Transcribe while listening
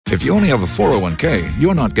If you only have a 401k,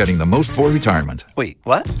 you're not getting the most for retirement. Wait,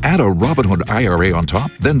 what? Add a Robinhood IRA on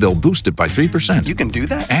top, then they'll boost it by 3%. You can do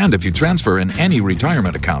that? And if you transfer in any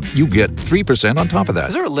retirement account, you get 3% on top of that.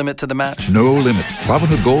 Is there a limit to the match? No limit.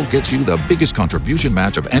 Robinhood Gold gets you the biggest contribution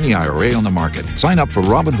match of any IRA on the market. Sign up for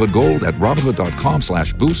Robinhood Gold at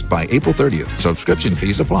Robinhood.com/boost by April 30th. Subscription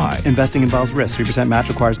fees apply. Investing involves risk. 3% match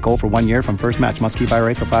requires gold for 1 year from first match. Must keep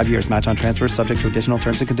IRA for 5 years. Match on transfers subject to additional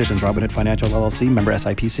terms and conditions. Robinhood Financial LLC, member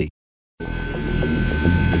SIPC.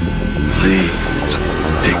 Please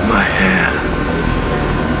take my hand.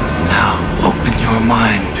 Now open your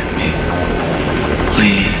mind to me.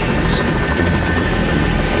 Please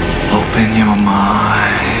open your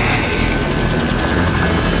mind.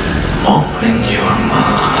 Open your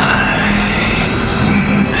mind.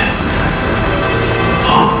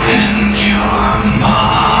 Open your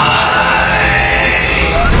mind.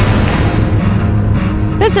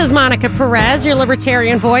 This is Monica Perez, your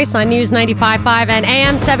libertarian voice on News 95.5 and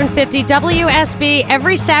AM 750 WSB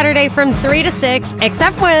every Saturday from 3 to 6,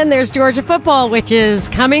 except when there's Georgia football, which is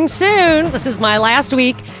coming soon. This is my last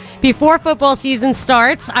week before football season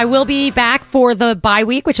starts. I will be back for the bye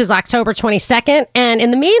week, which is October 22nd. And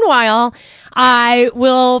in the meanwhile, I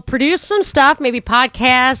will produce some stuff, maybe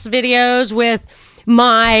podcasts, videos with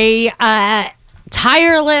my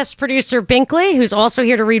tireless producer Binkley, who's also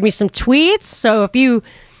here to read me some tweets. So if you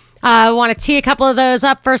want to tee a couple of those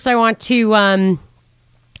up, first I want to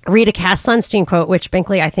read a Cass Sunstein quote, which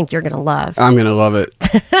Binkley, I think you're going to love. I'm going to love it.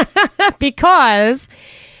 Because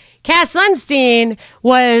Cass Sunstein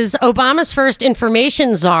was Obama's first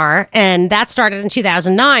information czar, and that started in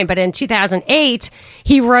 2009. But in 2008,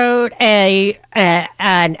 he wrote a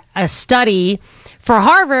study for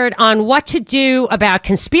Harvard on what to do about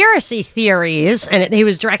conspiracy theories, and he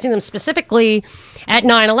was directing them specifically at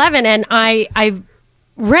 9/11. And I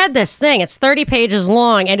read this thing. It's 30 pages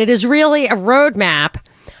long, and it is really a roadmap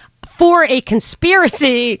for a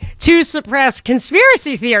conspiracy to suppress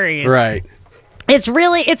conspiracy theories. Right. It's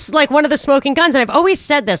like one of the smoking guns. And I've always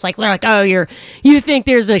said this, like, they're like, oh, you think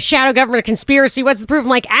there's a shadow government conspiracy. What's the proof? I'm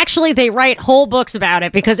like, actually, they write whole books about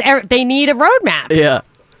it because they need a roadmap. Yeah.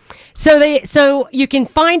 So you can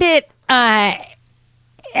find it. And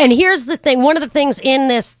here's the thing. One of the things in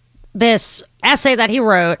this essay that he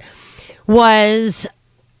wrote was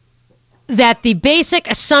that the basic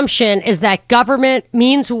assumption is that government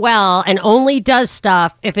means well and only does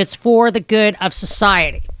stuff if it's for the good of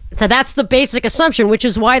society. So that's the basic assumption, which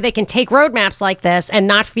is why they can take roadmaps like this and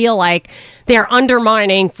not feel like they're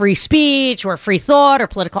undermining free speech or free thought or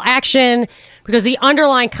political action, because the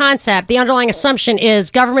underlying concept, the underlying assumption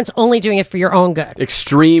is government's only doing it for your own good.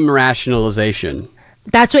 Extreme rationalization.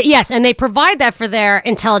 That's what, yes. And they provide that for their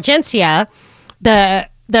intelligentsia, the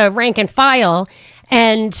rank and file.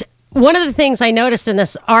 And one of the things I noticed in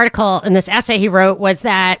this article, in this essay he wrote, was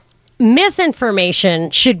that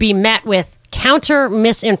misinformation should be met with counter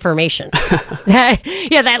misinformation.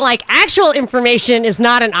 that like actual information is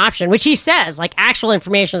not an option, which he says, like actual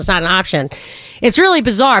information is not an option. It's really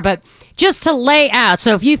bizarre, but just to lay out.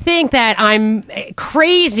 So if you think that I'm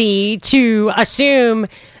crazy to assume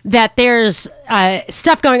that there's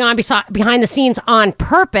stuff going on behind the scenes on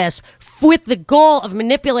purpose with the goal of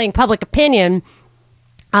manipulating public opinion,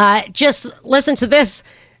 just listen to this.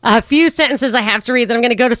 A few sentences I have to read, then I'm going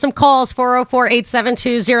to go to some calls,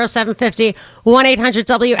 404-872-0750,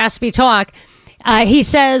 1-800-WSB-TALK. He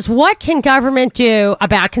says, what can government do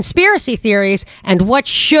about conspiracy theories and what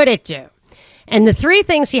should it do? And the three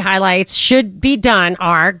things he highlights should be done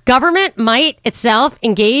are: government might itself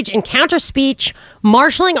engage in counter speech,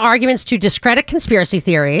 marshaling arguments to discredit conspiracy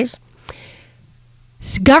theories.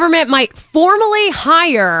 Government might formally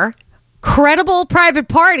hire credible private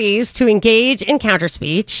parties to engage in counter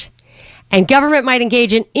speech, and government might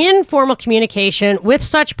engage in informal communication with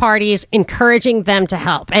such parties, encouraging them to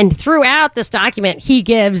help. And throughout this document, he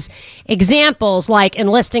gives examples like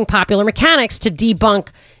enlisting popular mechanics to debunk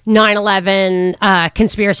 9/11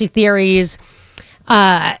 conspiracy theories.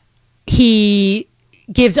 He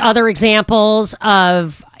gives other examples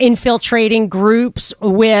of infiltrating groups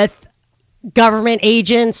with government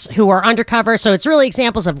agents who are undercover. So it's really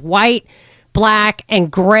examples of white, black, and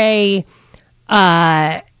gray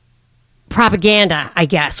propaganda, I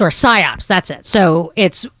guess, or psyops. That's it. So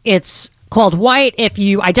it's called white if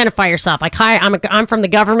you identify yourself. Like, hi, I'm from the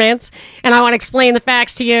government, and I want to explain the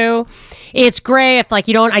facts to you. It's gray if, like,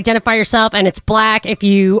 you don't identify yourself, and it's black if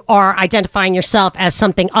you are identifying yourself as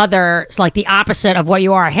something other, like the opposite of what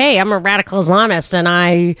you are. Hey, I'm a radical Islamist, and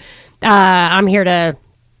I'm here to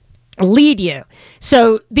lead you.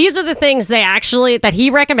 So these are the things that he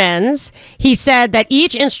recommends. He said that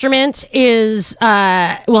each instrument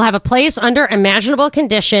will have a place under imaginable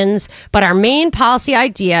conditions, but our main policy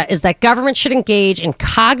idea is that government should engage in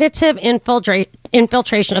cognitive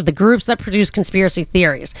infiltration of the groups that produce conspiracy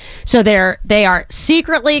theories. So they are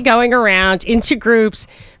secretly going around into groups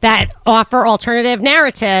that offer alternative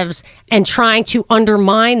narratives and trying to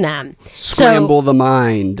undermine them. Scramble the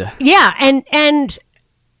mind. Yeah, and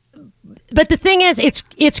but the thing is,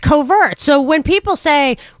 it's covert. So when people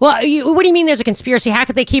say, well, what do you mean there's a conspiracy? How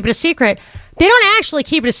could they keep it a secret? They don't actually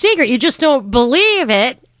keep it a secret. You just don't believe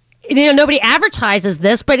it. Nobody advertises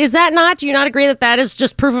this, but is that not? Do you not agree that is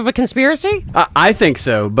just proof of a conspiracy? I think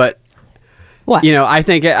so, but what? I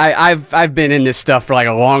think I've been in this stuff for like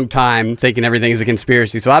a long time, thinking everything is a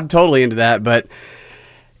conspiracy. So I'm totally into that, but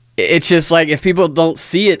it's just like if people don't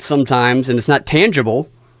see it sometimes and it's not tangible.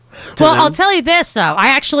 Well, I'll tell you this, though. I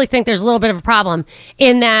actually think there's a little bit of a problem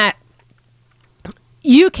in that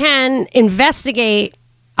you can investigate.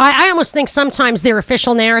 I almost think sometimes their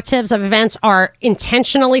official narratives of events are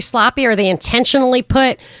intentionally sloppy, or they intentionally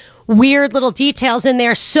put weird little details in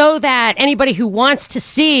there so that anybody who wants to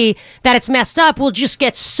see that it's messed up will just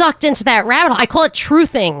get sucked into that rabbit hole. I call it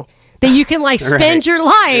truthing. That you can spend your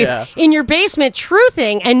life in your basement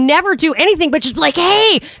truthing and never do anything but just be like,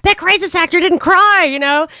 hey, that crisis actor didn't cry,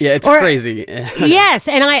 Yeah, it's crazy. Yes,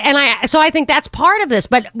 so I think that's part of this.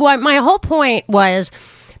 But what my whole point was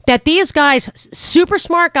that these guys, super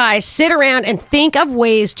smart guys, sit around and think of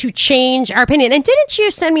ways to change our opinion. And didn't you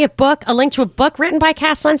send me a link to a book written by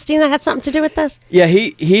Cass Sunstein that had something to do with this? Yeah,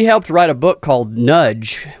 he helped write a book called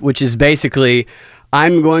Nudge, which is basically,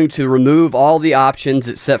 I'm going to remove all the options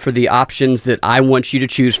except for the options that I want you to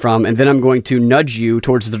choose from, and then I'm going to nudge you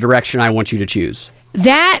towards the direction I want you to choose.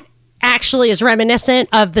 That actually is reminiscent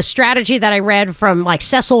of the strategy that I read from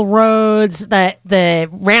Cecil Rhodes, the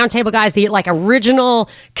Roundtable guys, the original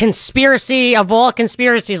conspiracy of all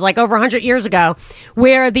conspiracies, over 100 years ago,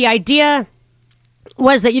 where the idea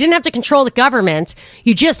was that you didn't have to control the government,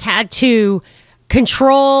 you just had to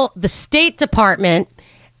control the State Department,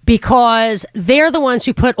 because they're the ones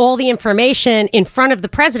who put all the information in front of the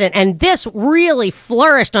president. And this really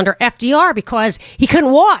flourished under FDR because he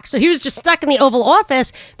couldn't walk. So he was just stuck in the Oval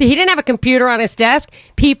Office. He didn't have a computer on his desk.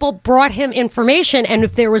 People brought him information. And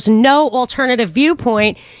if there was no alternative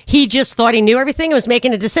viewpoint, he just thought he knew everything and was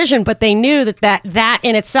making a decision. But they knew that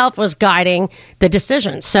in itself was guiding the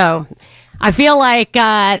decision. So I feel like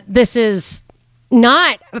this is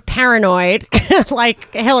not paranoid,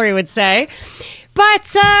 like Hillary would say. But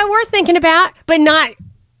we're thinking about, but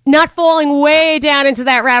not falling way down into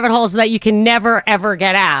that rabbit hole so that you can never, ever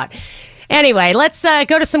get out. Anyway, let's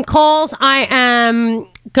go to some calls. I am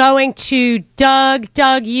going to Doug.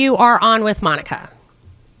 Doug, you are on with Monica.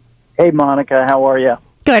 Hey, Monica. How are you?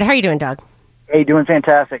 Good. How are you doing, Doug? Hey, doing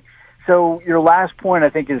fantastic. So your last point, I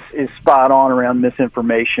think, is spot on around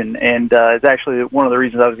misinformation, and it's actually one of the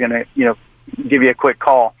reasons I was going to, give you a quick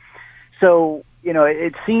call. So,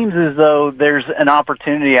 it seems as though there's an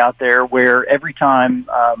opportunity out there where every time,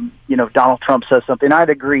 Donald Trump says something, I'd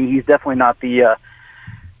agree he's definitely not the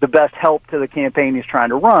best help to the campaign he's trying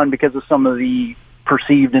to run because of some of the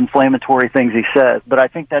perceived inflammatory things he says. But I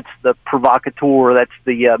think that's the provocateur, that's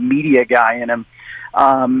the media guy in him.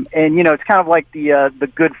 And, it's kind of like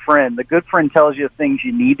the good friend. The good friend tells you things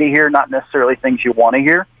you need to hear, not necessarily things you want to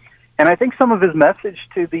hear. And I think some of his message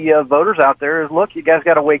to the voters out there is, look, you guys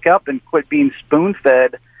got to wake up and quit being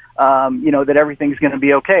spoon-fed, that everything's going to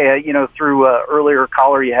be okay. Through earlier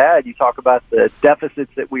caller you had, you talk about the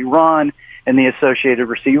deficits that we run and the associated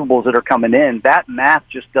receivables that are coming in. That math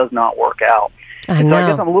just does not work out. So I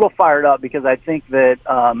guess I'm a little fired up because I think that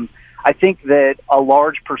a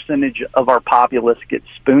large percentage of our populace gets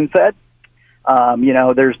spoon-fed.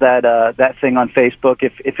 There's that thing on Facebook.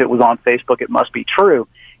 If it was on Facebook, it must be true.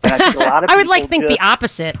 And I think a lot of I would think the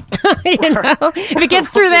opposite. If it gets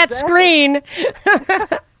through that screen,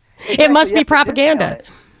 it must be propaganda.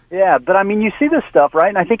 Yeah, but I mean, you see this stuff, right?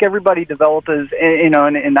 And I think everybody develops,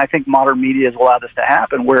 and I think modern media has allowed this to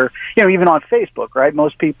happen. Where even on Facebook, right?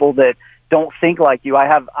 Most people that don't think like you,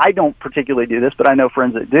 I don't particularly do this, but I know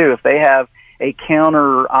friends that do. If they have a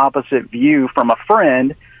counter opposite view from a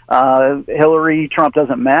friend, Hillary, Trump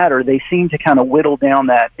doesn't matter. They seem to kind of whittle down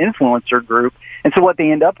that influencer group. And so what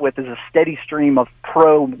they end up with is a steady stream of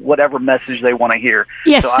whatever message they want to hear.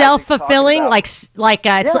 Yeah, so self-fulfilling, it's like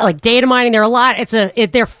data mining. There are a lot. There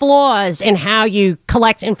are flaws in how you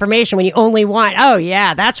collect information when you only want. Oh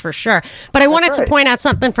yeah, that's for sure. But I wanted to point out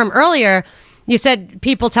something from earlier. You said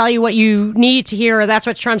people tell you what you need to hear, or that's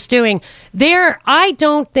what Trump's doing. I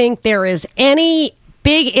don't think there is any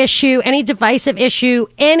big issue, any divisive issue,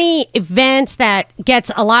 any event that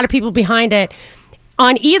gets a lot of people behind it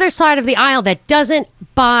on either side of the aisle that doesn't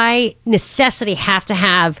by necessity have to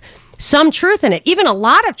have some truth in it, even a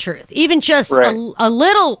lot of truth, even just a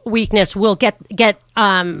little weakness will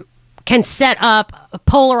can set up a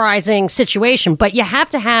polarizing situation, but you have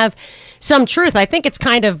to have some truth. I think it's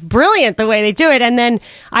kind of brilliant the way they do it. And then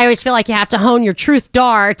I always feel like you have to hone your truth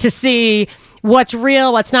dar to see what's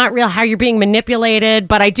real, what's not real, how you're being manipulated.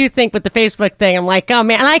 But I do think with the Facebook thing, I'm like, oh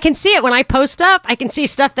man, and I can see it when I post up. I can see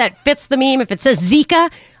stuff that fits the meme. If it says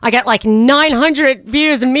Zika, I get like 900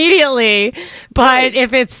 views immediately. But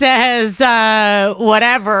if it says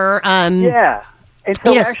whatever, yeah. And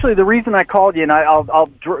so actually the reason I called you, and I'll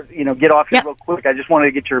get off here real quick, I just wanted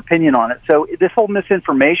to get your opinion on it. So this whole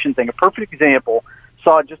misinformation thing, a perfect example,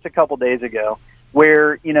 saw it just a couple days ago,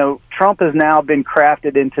 where, Trump has now been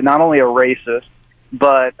crafted into not only a racist,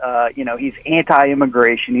 but, he's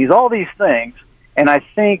anti-immigration. He's all these things. And I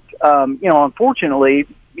think, unfortunately,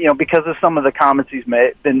 because of some of the comments he's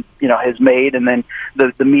made, has made, and then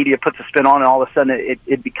the media puts a spin on it, and all of a sudden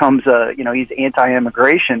it becomes, he's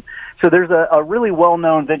anti-immigration. So there's a really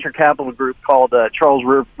well-known venture capital group called Charles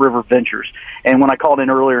River Ventures. And when I called in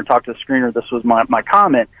earlier and talked to the screener, this was my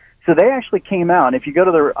comment. So they actually came out, and if you go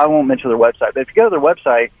to I won't mention their website, but if you go to their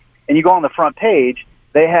website and you go on the front page,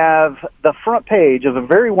 they have the front page of a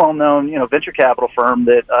very well-known, venture capital firm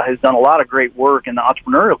that has done a lot of great work in the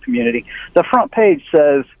entrepreneurial community. The front page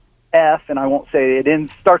says F, and I won't say it,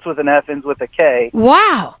 starts with an F, ends with a K.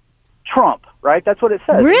 Wow. Trump, right? That's what it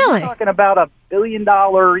says. Really? We're talking about $1 billion,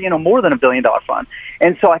 more than $1 billion fund.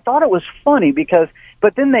 And so I thought it was funny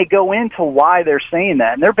but then they go into why they're saying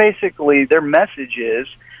that. And their message is,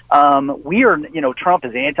 Trump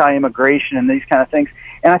is anti-immigration and these kind of things.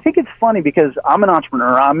 And I think it's funny because I'm an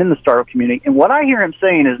entrepreneur, I'm in the startup community, and what I hear him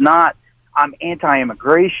saying is not, I'm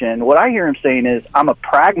anti-immigration. What I hear him saying is, I'm a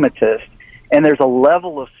pragmatist, and there's a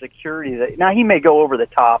level of security that, now he may go over the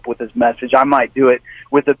top with his message. I might do it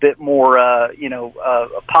with a bit more,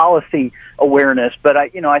 policy awareness. But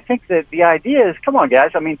I think that the idea is, come on,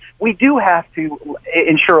 guys. I mean, we do have to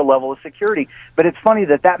ensure a level of security. But it's funny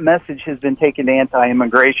that message has been taken to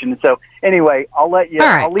anti-immigration. And so, anyway, I'll let you.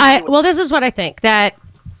 All right. Well, this is what I think that.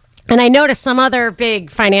 And I noticed some other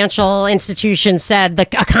big financial institutions said the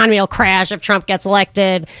economy will crash if Trump gets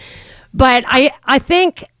elected. But I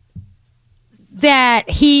think that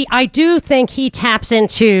I do think he taps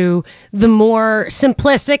into the more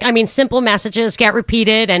simplistic, simple messages get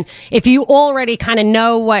repeated. And if you already kind of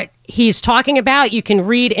know what he's talking about, you can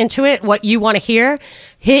read into it what you want to hear.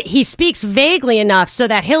 He speaks vaguely enough so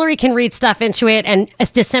that Hillary can read stuff into it and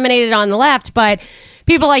disseminate it on the left. But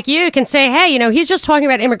people like you can say, hey, he's just talking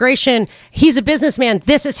about immigration. He's a businessman.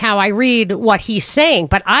 This is how I read what he's saying.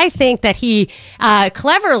 But I think that he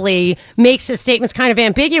cleverly makes his statements kind of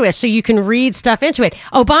ambiguous so you can read stuff into it.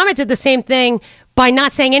 Obama did the same thing by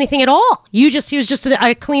not saying anything at all. He was just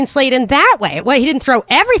a clean slate in that way. Well, he didn't throw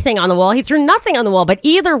everything on the wall. He threw nothing on the wall. But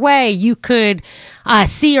either way, you could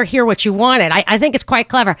see or hear what you wanted. I think it's quite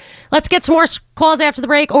clever. Let's get some more calls after the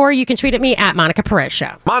break, or you can tweet at me at Monica Perez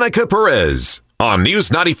Show. Monica Perez on News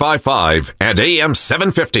 95.5 and AM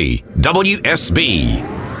 750 WSB.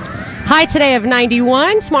 High today of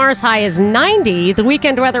 91. Tomorrow's high is 90. The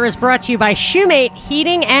weekend weather is brought to you by Shoemate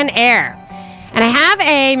Heating and Air. And I have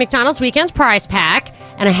a McDonald's Weekend prize pack,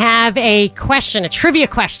 and I have a trivia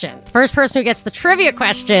question. The first person who gets the trivia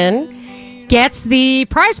question gets the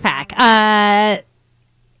prize pack.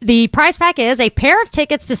 The prize pack is a pair of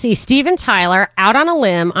tickets to see Steven Tyler Out on a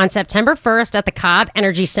Limb on September 1st at the Cobb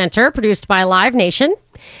Energy Center, produced by Live Nation,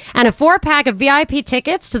 and a 4-pack of VIP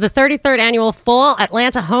tickets to the 33rd Annual Full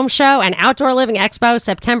Atlanta Home Show and Outdoor Living Expo,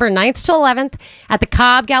 September 9th to 11th at the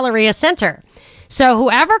Cobb Galleria Center. So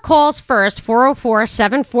whoever calls first,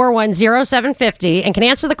 404-741-0750, and can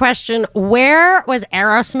answer the question, where was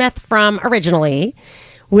Aerosmith from originally,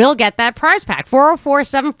 will get that prize pack.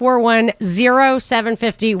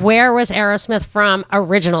 404-741-0750. Where was Aerosmith from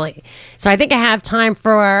originally? So I think I have time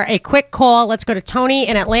for a quick call. Let's go to Tony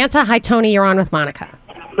in Atlanta. Hi, Tony. You're on with Monica.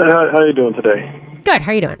 How are you doing today? Good.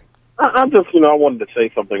 How are you doing? I just, I wanted to say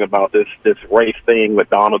something about this race thing with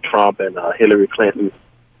Donald Trump and Hillary Clinton.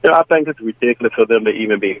 I think it's ridiculous for them to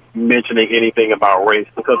even be mentioning anything about race,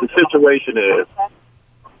 because the situation is,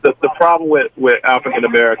 the problem with African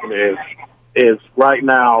American is right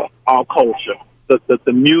now our culture,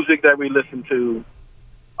 the music that we listen to,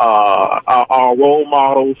 our role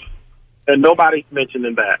models, and nobody's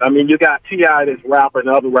mentioning that. I mean, you got T.I., this rapper, and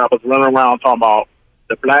other rappers running around talking about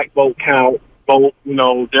the black vote count, vote,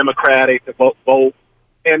 Democratic, vote.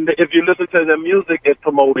 And if you listen to their music, it's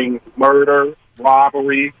promoting murder,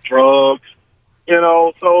 robbery, drugs,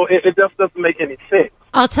 so it just doesn't make any sense.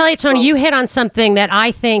 I'll tell you, Tony, you hit on something that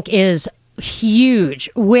I think is huge,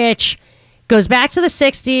 which goes back to the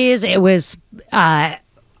 60s. It was a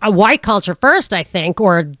white culture first, I think,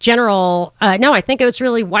 or general. No, I think it was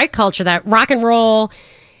really white culture, that rock and roll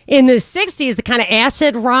in the 60s, the kind of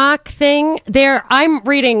acid rock thing there. I'm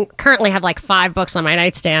reading, currently have like 5 books on my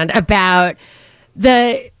nightstand about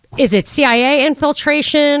is it CIA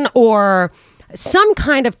infiltration or some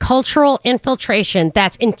kind of cultural infiltration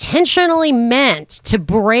that's intentionally meant to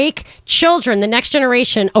break children, the next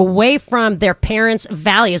generation, away from their parents'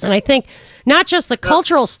 values. And I think not just the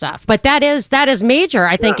cultural stuff, but that is major,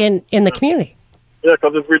 I think, in the community. Yeah,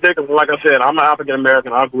 because it's ridiculous. Like I said, I'm an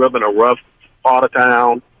African-American. I grew up in a rough part of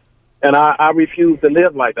town, and I refuse to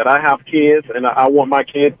live like that. I have kids, and I want my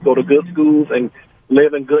kids to go to good schools and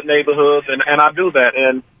live in good neighborhoods, and I do that.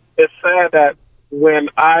 And it's sad that when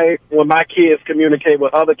my kids communicate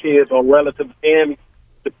with other kids or relatives in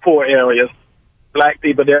the poor areas, black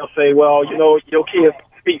people, they'll say, well, your kids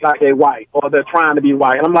speak like they're white, or they're trying to be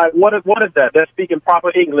white. And I'm like, what is that? They're speaking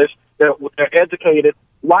proper English. They're educated.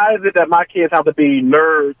 Why is it that my kids have to be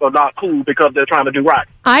nerds or not cool because they're trying to do right?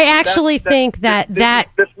 I actually think that this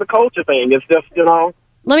is the culture thing. It's just,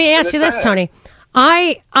 Let me ask you this, Tony.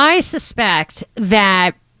 I suspect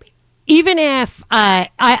that even if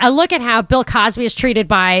I look at how Bill Cosby is treated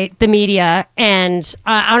by the media, and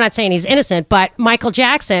I'm not saying he's innocent, but Michael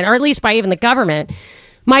Jackson, or at least by even the government,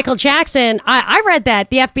 Michael Jackson, I read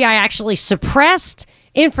that the FBI actually suppressed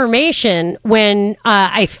information when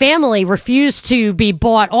a family refused to be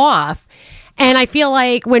bought off. And I feel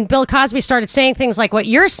like when Bill Cosby started saying things like what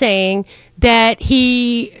you're saying, that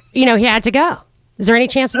he had to go. Is there any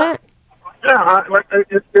chance of that? Yeah,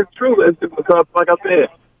 it's true. It's because, like I said,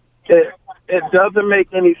 it doesn't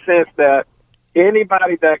make any sense that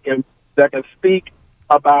anybody that can speak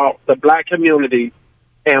about the black community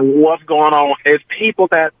and what's going on is people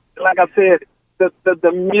that, like I said,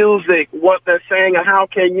 the music, what they're saying, and how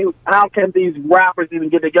can these rappers even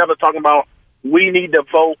get together talking about we need to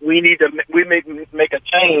vote, we make a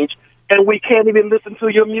change, and we can't even listen to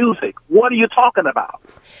your music. What are you talking about?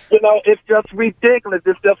 It's just ridiculous.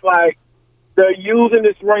 It's just like they're using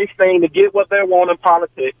this race thing to get what they want in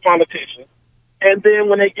politicians, and then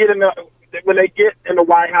when they get in the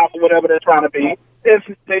White House or whatever they're trying to be,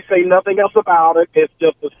 they say nothing else about it. It's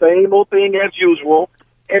just the same old thing as usual,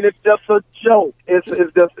 and it's just a joke.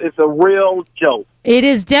 It's a real joke. It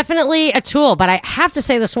is definitely a tool, but I have to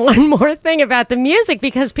say this one more thing about the music,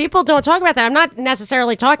 because people don't talk about that. I'm not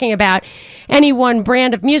necessarily talking about any one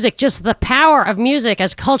brand of music, just the power of music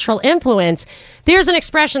as cultural influence. There's an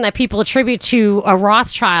expression that people attribute to a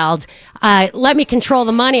Rothschild, let me control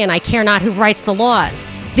the money and I care not who writes the laws.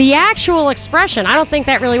 The actual expression, I don't think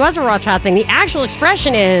that really was a Rothschild thing. The actual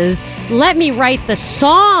expression is, let me write the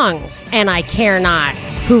songs and I care not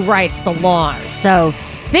who writes the laws. So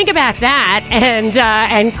think about that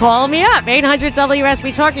and call me up. 800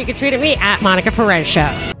 WSB Talk. You can tweet at me at Monica Perez Show.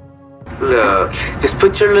 Look, just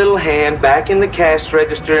put your little hand back in the cash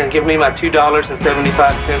register and give me my $2.75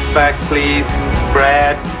 back, please,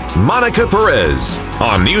 Brad. Monica Perez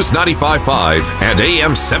on News 95.5 and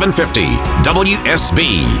AM 750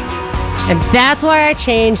 WSB. And that's why I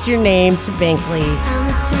changed your name to Binkley.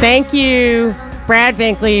 Thank you, Brad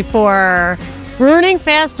Binkley, for ruining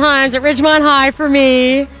Fast Times at Ridgemont High for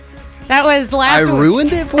me. That was last week. I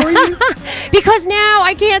ruined it for you? Because now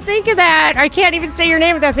I can't think of that. I can't even say your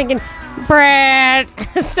name without thinking Brad.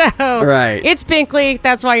 So right. It's Binkley.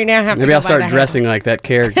 That's why you now have to Maybe go I'll start dressing like that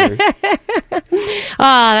character.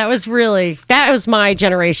 That was my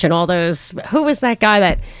generation. All those, who was that guy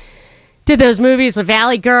that did those movies, The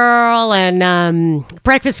Valley Girl and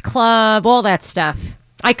Breakfast Club, all that stuff.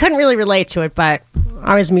 I couldn't really relate to it, but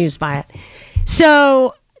I was amused by it.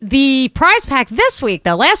 So the prize pack this week,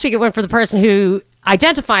 though, last week it went for the person who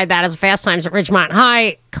identified that as a Fast Times at Ridgemont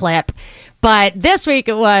High clip. But this week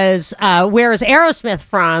it was, where is Aerosmith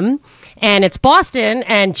from? And it's Boston,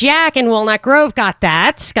 and Jack in Walnut Grove got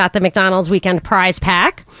the McDonald's weekend prize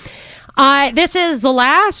pack. This is the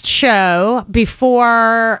last show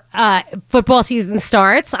before football season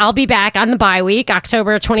starts. I'll be back on the bye week,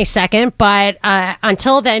 October 22nd. But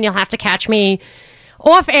until then, you'll have to catch me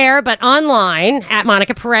off air, but online at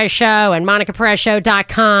Monica Perez Show and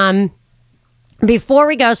MonicaPerezShow.com. Before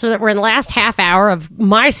we go, so that we're in the last half hour of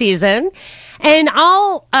my season, and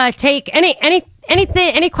I'll take any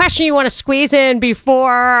any question you want to squeeze in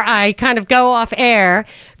before I kind of go off air,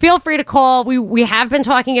 feel free to call. We have been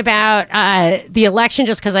talking about the election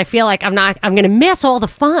just because I feel like I'm going to miss all the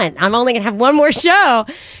fun. I'm only going to have one more show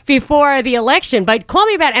before the election. But call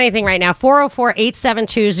me about anything right now,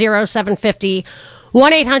 404-872-0750,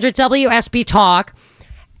 1-800-WSB-TALK.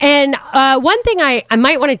 And one thing I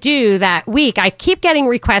might want to do that week, I keep getting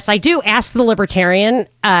requests. I do Ask the Libertarian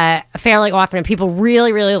fairly often, and people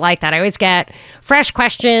really, really like that. I always get fresh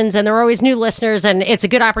questions, and there are always new listeners, and it's a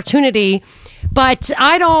good opportunity. But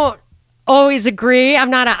I don't always agree. I'm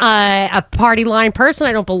not a party line person.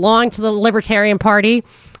 I don't belong to the Libertarian Party.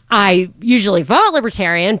 I usually vote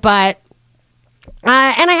Libertarian, but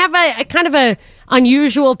and I have a kind of a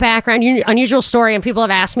unusual background, unusual story, and people have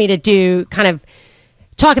asked me to do kind of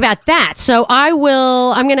talk about that. So I'm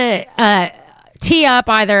going to tee up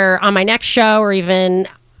either on my next show or even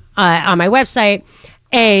on my website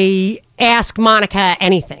a Ask Monica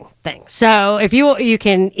Anything thing. So if you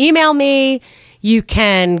can email me, you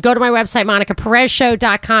can go to my website,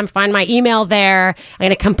 monicaperezshow.com, find my email there. I'm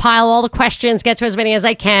going to compile all the questions, get to as many as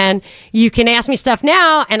I can. You can ask me stuff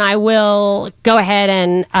now, and I will go ahead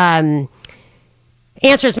and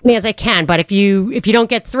answer as many as I can. But if you don't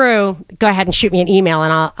get through, go ahead and shoot me an email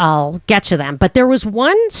and I'll get to them. But there was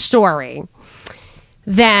one story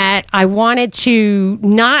that I wanted to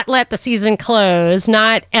not let the season close,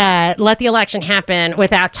 not let the election happen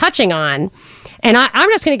without touching on. And I'm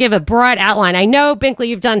just going to give a broad outline. I know, Binkley,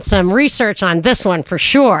 you've done some research on this one for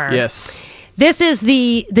sure. Yes. This is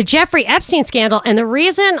the Jeffrey Epstein scandal, and the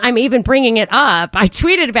reason I'm even bringing it up, I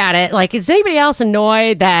tweeted about it, like, is anybody else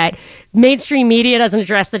annoyed that mainstream media doesn't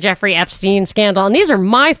address the Jeffrey Epstein scandal? And these are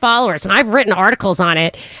my followers, and I've written articles on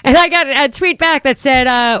it, and I got a tweet back that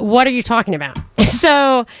said, what are you talking about?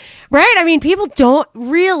 So, right? I mean, people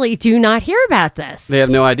do not hear about this. They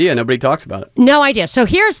have no idea. Nobody talks about it. No idea. So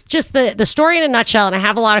here's just the story in a nutshell, and I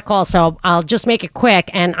have a lot of calls, so I'll just make it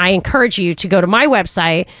quick, and I encourage you to go to my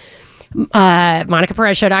website,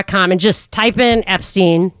 monicaperezshow.com, and just type in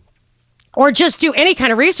Epstein, or just do any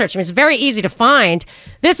kind of research. I mean, it's very easy to find.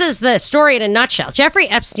 This is the story in a nutshell. Jeffrey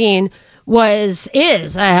Epstein is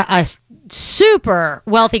a super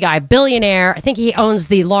wealthy guy, billionaire. I think he owns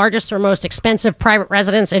the largest or most expensive private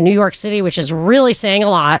residence in New York City, which is really saying a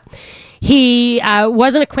lot. He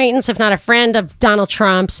was an acquaintance, if not a friend, of Donald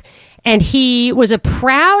Trump's, and he was a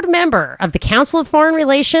proud member of the Council of Foreign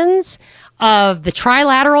Relations, of the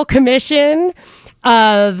Trilateral Commission,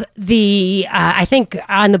 of the, I think,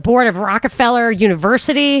 on the board of Rockefeller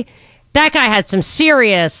University. That guy had some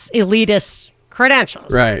serious elitist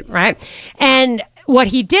credentials. Right. And what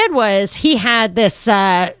he did was he had this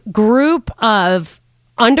group of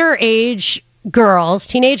underage girls,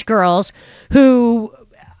 teenage girls, who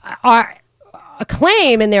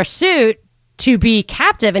claim in their suit to be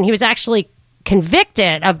captive. And he was actually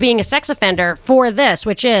convicted of being a sex offender for this,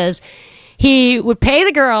 which is he would pay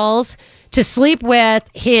the girls to sleep with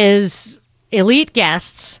his elite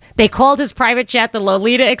guests. They called his private jet the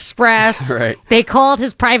Lolita Express. Right. They called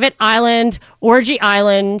his private island Orgy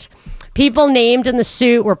Island. People named in the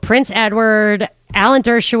suit were Prince Edward, Alan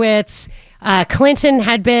Dershowitz. Clinton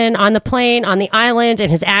had been on the plane on the island in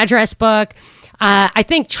his address book. I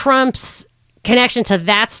think Trump's connection to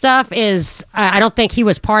that stuff is, I don't think he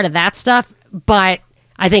was part of that stuff, but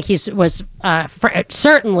I think he was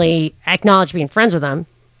certainly acknowledged being friends with them.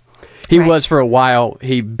 He was for a while.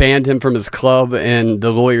 He banned him from his club, and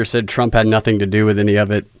the lawyer said Trump had nothing to do with any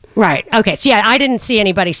of it. Right. Okay. So, yeah, I didn't see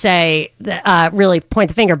anybody say, really point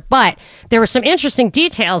the finger, but there were some interesting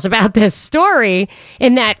details about this story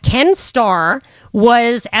in that Ken Starr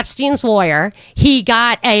was Epstein's lawyer. He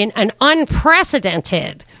got an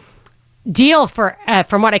unprecedented deal for,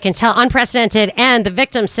 from what I can tell, unprecedented, and the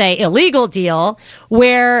victims say illegal deal,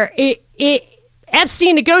 where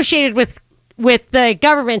Epstein negotiated with the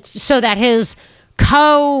government so that his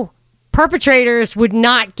co-perpetrators would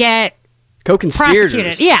not get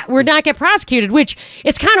co-conspirators. Would not get prosecuted, which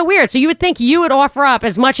it's kind of weird. So you would think you would offer up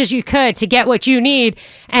as much as you could to get what you need,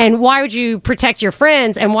 and why would you protect your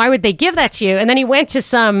friends, and why would they give that to you? And then he went to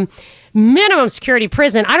some minimum security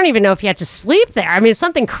prison. I don't even know if he had to sleep there. I mean,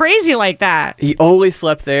 something crazy like that. He only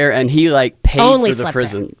slept there, and he paid for the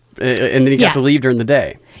prison, and then he got to leave during the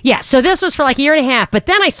day. Yeah, so this was for like a year and a half, but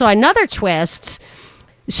then I saw another twist.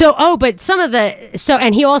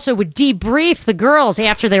 And he also would debrief the girls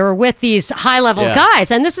after they were with these high-level guys.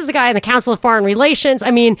 And this is a guy in the Council of Foreign Relations.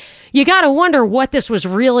 I mean, you got to wonder what this was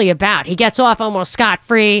really about. He gets off almost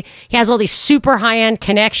scot-free. He has all these super high-end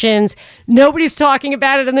connections. Nobody's talking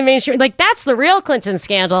about it in the mainstream. Like, that's the real Clinton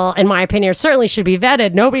scandal, in my opinion. It certainly should be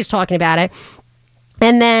vetted. Nobody's talking about it.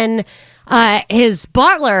 And then his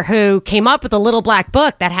butler, who came up with a little black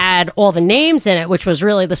book that had all the names in it, which was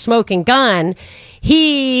really the smoking gun,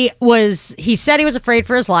 he said he was afraid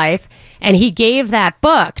for his life, and he gave that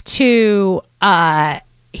book to,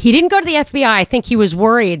 he didn't go to the FBI. I think he was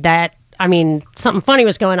worried that, something funny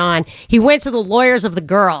was going on. He went to the lawyers of the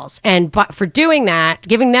girls, and for doing that,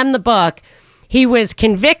 giving them the book, he was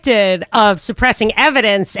convicted of suppressing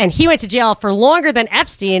evidence, and he went to jail for longer than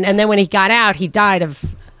Epstein, and then when he got out, he died of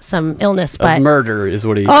some illness. But of murder is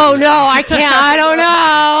what he... Oh, no, I can't. I don't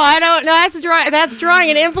know. That's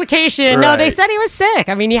drawing an implication. Right. No, they said he was sick.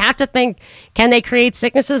 You have to think, can they create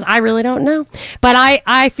sicknesses? I really don't know. But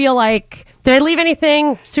I feel like... Did I leave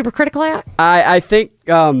anything super critical out? I think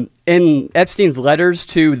in Epstein's letters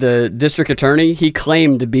to the district attorney, he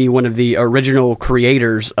claimed to be one of the original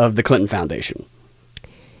creators of the Clinton Foundation.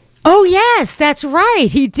 Oh, yes, that's right.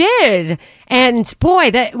 He did. And boy,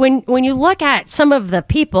 that when you look at some of the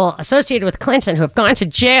people associated with Clinton who have gone to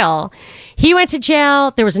jail, he went to jail.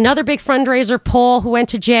 There was another big fundraiser, Paul, who went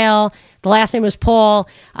to jail. The last name was Paul.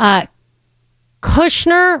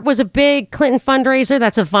 Kushner was a big Clinton fundraiser.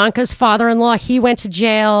 That's Ivanka's father-in-law. He went to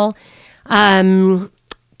jail.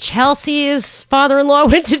 Chelsea's father-in-law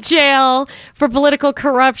went to jail for political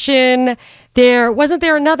corruption. Wasn't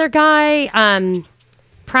there another guy,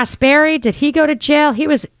 Prosperi? Did he go to jail? He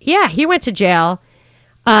went to jail.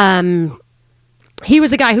 He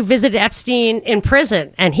was a guy who visited Epstein in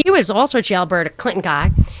prison, and he was also a jailbird, a Clinton guy.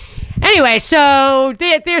 Anyway, so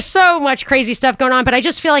there's so much crazy stuff going on, but I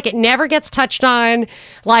just feel like it never gets touched on.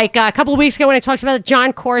 Like a couple of weeks ago when I talked about the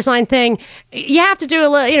John Corzine thing, you have to do a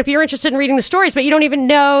little, if you're interested in reading the stories, but you don't even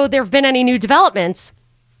know there have been any new developments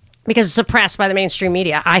because it's suppressed by the mainstream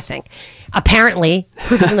media, I think. Apparently,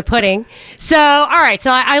 proof is in the pudding. So, all right, so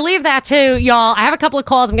I leave that to y'all. I have a couple of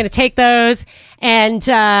calls. I'm going to take those and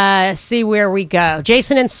see where we go.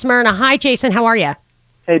 Jason in Smyrna. Hi, Jason. How are you?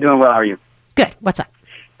 Hey, doing well. How are you? Good. What's up?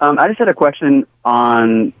 I just had a question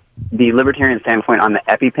on the libertarian standpoint on the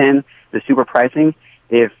EpiPen, the super pricing.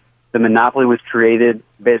 If the monopoly was created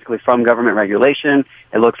basically from government regulation,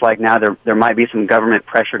 it looks like now there might be some government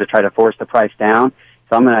pressure to try to force the price down.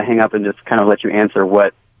 So I'm going to hang up and just kind of let you answer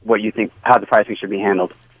what you think, how the pricing should be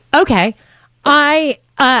handled. Okay. I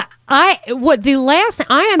am an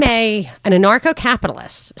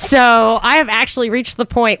anarcho-capitalist. So I have actually reached the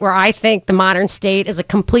point where I think the modern state is a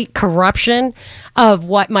complete corruption of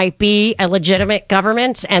what might be a legitimate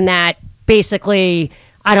government, and that basically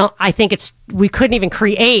we couldn't even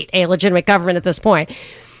create a legitimate government at this point.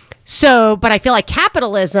 So, but I feel like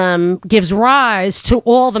capitalism gives rise to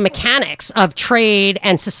all the mechanics of trade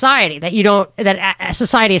and society that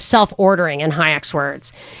society is self-ordering in Hayek's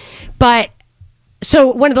words. But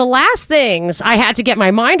so one of the last things I had to get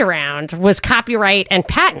my mind around was copyright and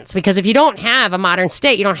patents, because if you don't have a modern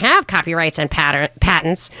state, you don't have copyrights and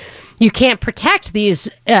patents, you can't protect these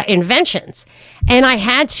inventions. And I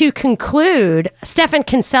had to conclude, Stefan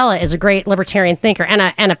Kinsella is a great libertarian thinker and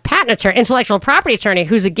a patent attorney, intellectual property attorney,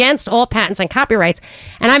 who's against all patents and copyrights.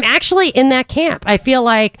 And I'm actually in that camp. I feel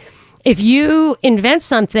like if you invent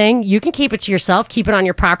something, you can keep it to yourself, keep it on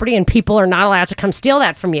your property, and people are not allowed to come steal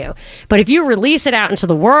that from you. But if you release it out into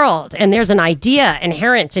the world and there's an idea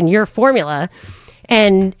inherent in your formula,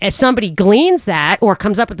 and if somebody gleans that or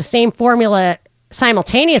comes up with the same formula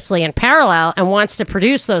simultaneously in parallel and wants to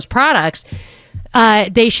produce those products,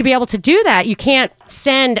 they should be able to do that. You can't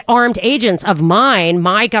send armed agents of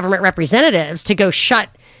my government representatives, to go shut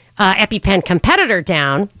EpiPen competitor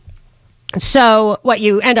down. So what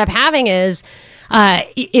you end up having is,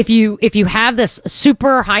 if you have this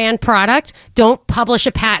super high-end product, don't publish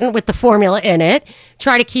a patent with the formula in it.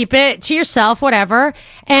 Try to keep it to yourself, whatever.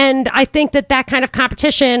 And I think that kind of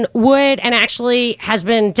competition would, and actually has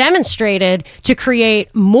been demonstrated, to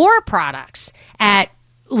create more products at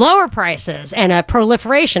lower prices and a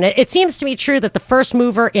proliferation. It seems to me true that the first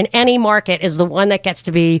mover in any market is the one that gets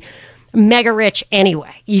to be mega rich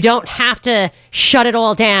anyway. You don't have to shut it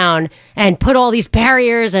all down and put all these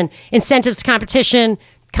barriers and incentives to competition.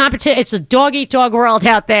 It's a dog-eat-dog world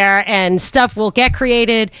out there, and stuff will get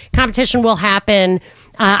created. Competition will happen.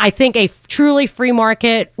 I think a truly free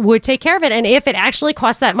market would take care of it. And if it actually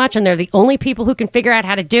costs that much and they're the only people who can figure out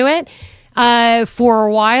how to do it for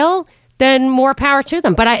a while, then more power to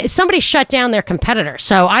them. But somebody shut down their competitor.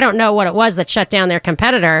 So I don't know what it was that shut down their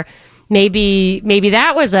competitor. Maybe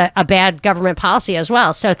that was a bad government policy as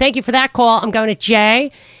well. So thank you for that call. I'm going to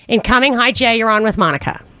Jay incoming. Hi, Jay. You're on with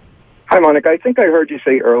Monica. Hi, Monica. I think I heard you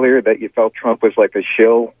say earlier that you felt Trump was like a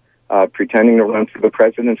shill pretending to run for the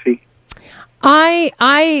presidency.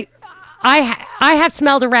 I have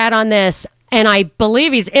smelled a rat on this. and I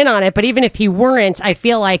believe he's in on it, but even if he weren't, I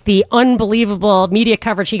feel like the unbelievable media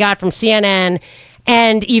coverage he got from CNN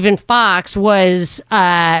and even Fox was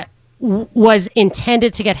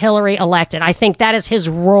intended to get Hillary elected. I think that is his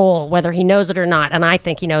role, whether he knows it or not, and I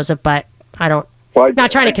think he knows it, but I don't.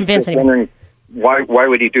 Not trying to convince anyone. Why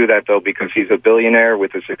would he do that, though? Because he's a billionaire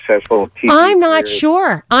with a successful TV I'm not career?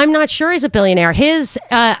 sure. I'm not sure he's a billionaire.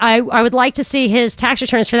 I would like to see his tax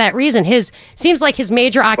returns for that reason. Seems like his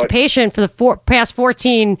major occupation for the past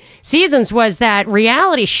 14 seasons was that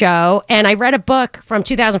reality show. And I read a book from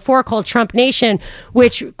 2004 called Trump Nation,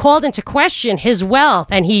 which called into question his wealth.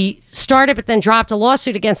 And he started but then dropped a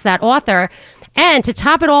lawsuit against that author. And to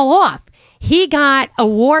top it all off, he got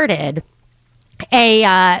awarded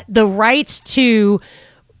the rights to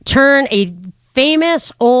turn a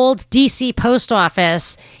famous old DC post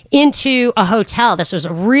office into a hotel. This was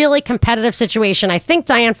a really competitive situation. I think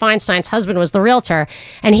Dianne Feinstein's husband was the realtor,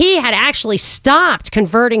 and he had actually stopped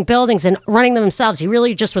converting buildings and running them themselves. He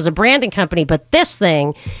really just was a branding company. But this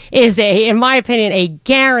thing is, in my opinion, a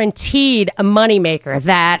guaranteed moneymaker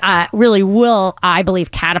that really will, I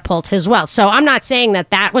believe, catapult his wealth. So I'm not saying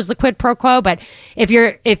that was the quid pro quo, but if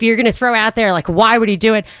you're going to throw out there, like, why would he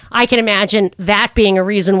do it? I can imagine that being a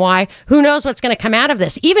reason why. Who knows what's going to come out of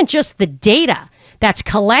this? Even just the data that's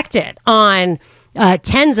collected on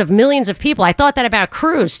tens of millions of people. I thought that about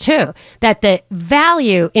Cruz too, that the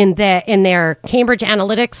value in their Cambridge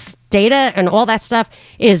Analytics data and all that stuff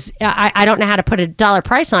is, I don't know how to put a dollar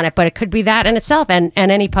price on it, but it could be that in itself, and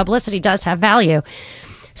any publicity does have value.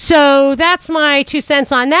 So that's my 2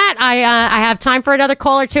 cents on that. I have time for another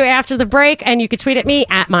call or two after the break, and you can tweet at me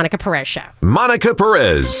at Monica Perez Show. Monica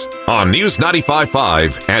Perez on News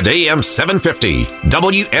 95.5 and AM 750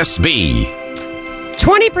 WSB.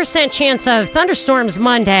 20% chance of thunderstorms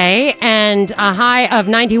Monday and a high of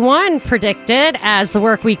 91 predicted as the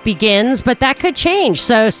work week begins, but that could change.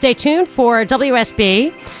 So stay tuned for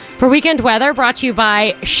WSB for weekend weather, brought to you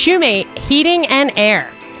by Shoemate Heating and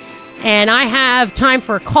Air. And I have time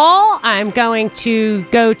for a call. I'm going to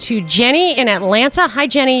go to Jenny in Atlanta. Hi,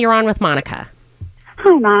 Jenny. You're on with Monica.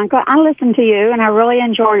 Hi, Monica. I listen to you, and I really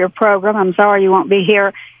enjoy your program. I'm sorry you won't be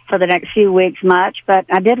here for the next few weeks much, but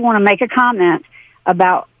I did want to make a comment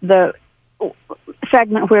about the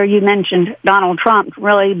segment where you mentioned Donald Trump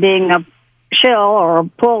really being a shill or a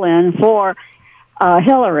pull-in for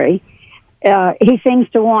Hillary. He seems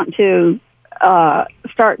to want to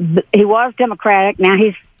he was Democratic, now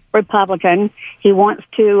he's Republican. He wants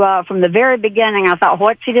to, from the very beginning, I thought,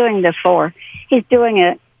 what's he doing this for? He's doing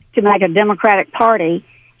it to make a Democratic Party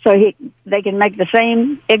so they can make the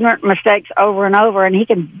same ignorant mistakes over and over, and he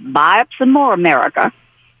can buy up some more America,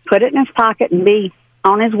 put it in his pocket, and be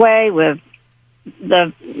on his way with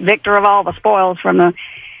the victor of all the spoils from the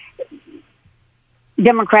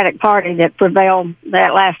Democratic Party that prevailed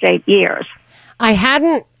that last 8 years. I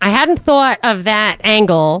hadn't thought of that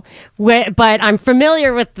angle, but I'm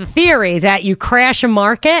familiar with the theory that you crash a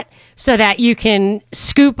market so that you can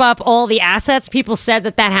scoop up all the assets. People said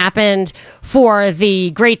that happened for the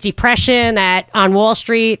Great Depression, that on Wall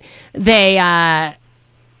Street they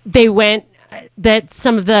went, that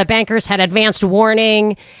some of the bankers had advanced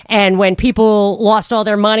warning, and when people lost all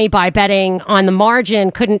their money by betting on the margin,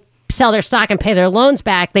 couldn't sell their stock and pay their loans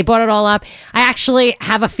back, they bought it all up. I actually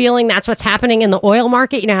have a feeling that's what's happening in the oil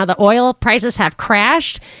market. You know how the oil prices have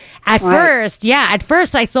crashed? At first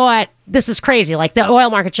I thought, this is crazy. Like, the oil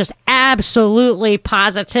market just absolutely,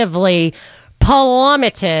 positively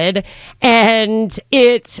plummeted, and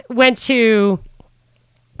it went to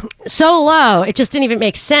so low, it just didn't even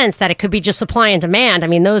make sense that it could be just supply and demand. I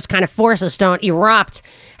mean, those kind of forces don't erupt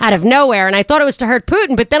out of nowhere. And I thought it was to hurt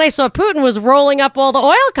Putin, but then I saw Putin was rolling up all the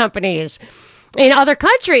oil companies in other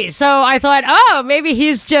countries. So I thought, maybe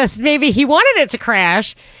he wanted it to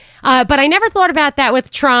crash. But I never thought about that with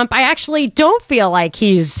Trump. I actually don't feel like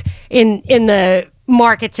he's in the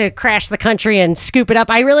market to crash the country and scoop it up.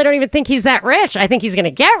 I really don't even think he's that rich. I think he's going to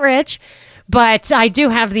get rich. But I do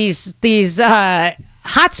have these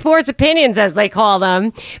hot sports opinions, as they call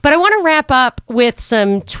them. But I want to wrap up with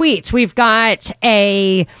some tweets. We've got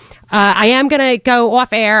I am going to go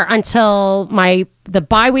off air until the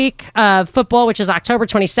bye week of football, which is October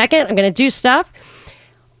 22nd. I'm going to do stuff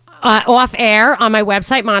off air on my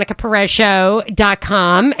website,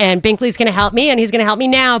 MonicaPerezShow.com. And Binkley's going to help me, and he's going to help me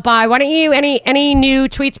now by, why don't you, any new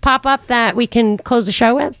tweets pop up that we can close the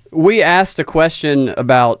show with? We asked a question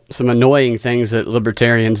about some annoying things that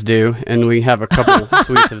libertarians do, and we have a couple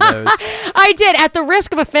tweets of those. I did. At the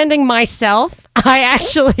risk of offending myself, I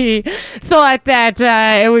actually thought that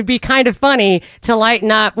it would be kind of funny to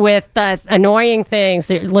lighten up with annoying things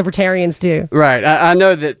that libertarians do. Right. I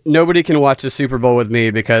know that nobody can watch the Super Bowl with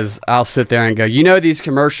me because I'll sit there and go, these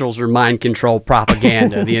commercials are mind control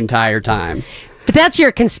propaganda the entire time. But that's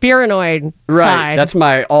your conspiranoid side. That's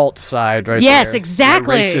my alt side right there. Yes,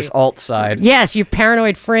 exactly. My racist alt side. Yes, you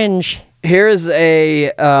paranoid fringe. Here is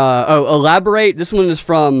elaborate. This one is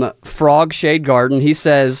from Frog Shade Garden. He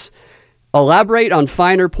says, elaborate on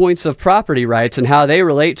finer points of property rights and how they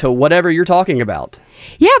relate to whatever you're talking about.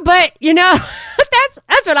 Yeah, but,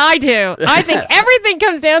 that's what I do. I think everything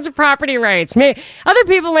comes down to property rights. Other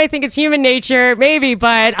people may think it's human nature, maybe,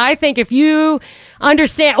 but I think if you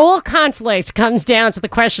understand, all conflict comes down to the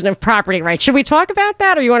question of property rights. Should we talk about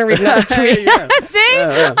that, or you want to read another tweet? See?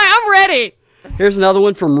 Yeah. I'm ready. Here's another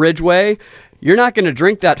one from Ridgeway. You're not going to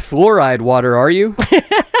drink that fluoride water, are you?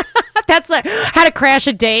 That's like how to crash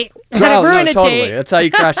a date. How to ruin a totally. date. That's how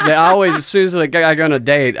you crash a date. I always, as soon as I go on a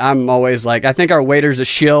date, I'm always like, I think our waiter's a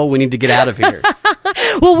shill. We need to get out of here.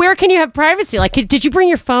 Well, where can you have privacy? Like, did you bring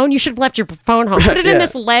your phone? You should have left your phone home. Put it in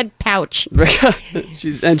this lead pouch.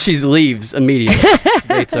 she leaves immediately.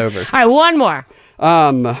 Date's over. All right, one more.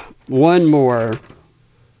 One more.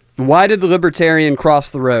 Why did the libertarian cross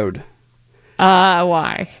the road?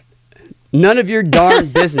 Why? None of your darn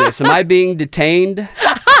business. Am I being detained?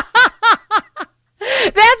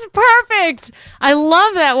 That's perfect. I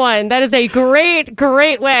love that one. That is a great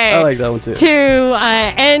way I like that one too. To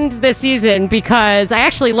end the season, because I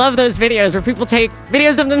actually love those videos where people take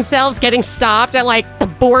videos of themselves getting stopped at like the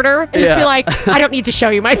border and just be like, I don't need to show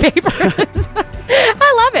you my papers.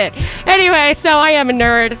 I love it. Anyway, so I am a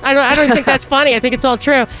nerd. I don't think that's funny. I think it's all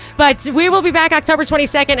true. But we will be back October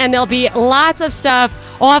 22nd, and there'll be lots of stuff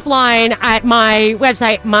offline at my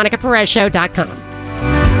website, MonicaPerezShow.com.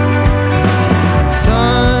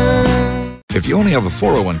 If you only have a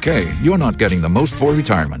 401k, you're not getting the most for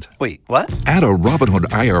retirement. Wait, what? Add a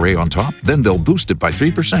Robinhood IRA on top, then they'll boost it by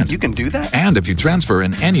 3%. You can do that? And if you transfer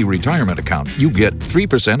in any retirement account, you get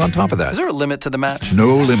 3% on top of that. Is there a limit to the match?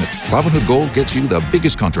 No limit. Robinhood Gold gets you the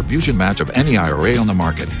biggest contribution match of any IRA on the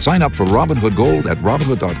market. Sign up for Robinhood Gold at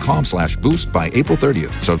Robinhood.com/boost by April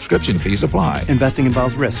 30th. Subscription fees apply. Investing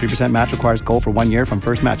involves risk. 3% match requires gold for 1 year from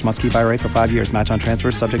first match. Must keep IRA for 5 years. Match on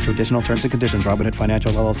transfers subject to additional terms and conditions. Robinhood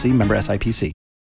Financial LLC, member SIPC.